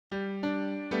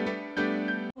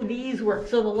These work.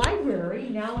 So the library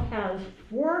now has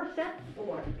four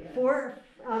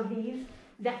of these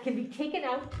that can be taken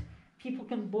out. People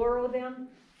can borrow them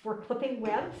for clipping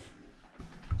webs.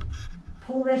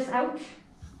 Pull this out,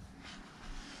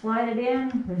 slide it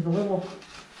in. There's a little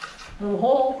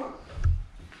hole,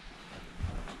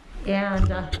 and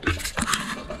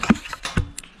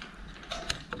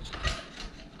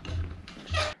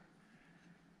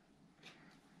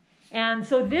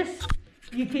so this,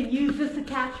 you can use this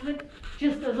attachment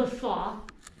just as a saw,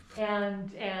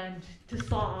 and to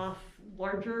saw off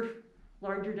larger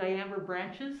diameter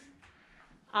branches.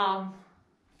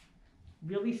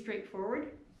 Really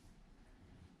straightforward.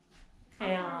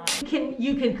 And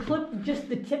you can clip just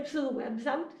the tips of the webs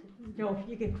out. You know,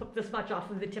 you can clip this much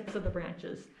off of the tips of the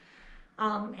branches,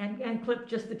 and clip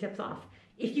just the tips off.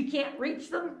 If you can't reach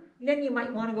them, then you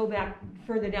might want to go back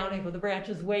further down if the branch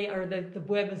is the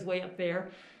web is way up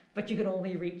there, but you can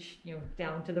only reach, you know,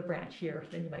 down to the branch here.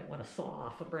 Then you might want to saw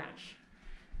off a branch.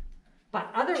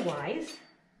 But otherwise,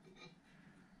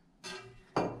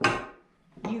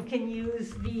 you can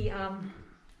use the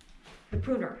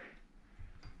pruner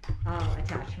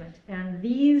attachment, and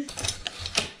these.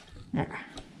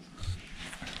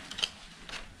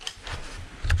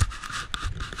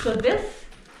 So this,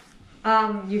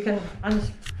 you can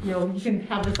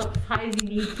have this up as high as you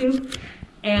need to,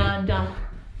 and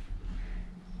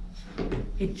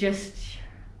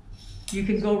you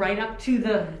can go right up to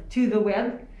the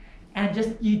web,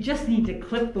 and you just need to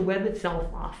clip the web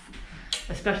itself off.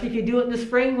 Especially if you do it in the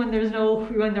spring when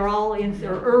they're all in,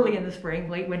 or early in the spring,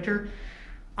 late winter,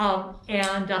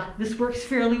 this works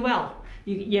fairly well.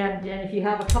 And if you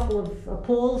have a couple of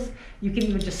poles, you can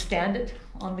even just stand it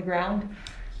on the ground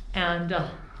and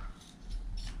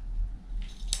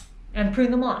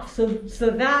prune them off. So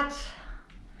that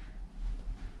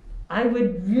I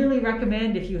would really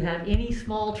recommend, if you have any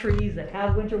small trees that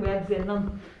have winter webs in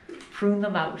them, prune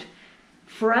them out.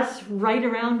 For us, right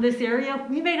around this area,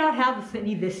 we may not have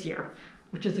any this year,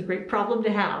 which is a great problem to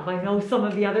have. I know some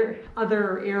of the other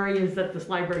areas that this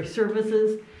library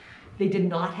services, they did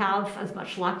not have as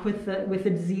much luck with the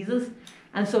diseases,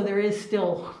 and so there are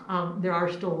still a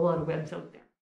lot of webs out there.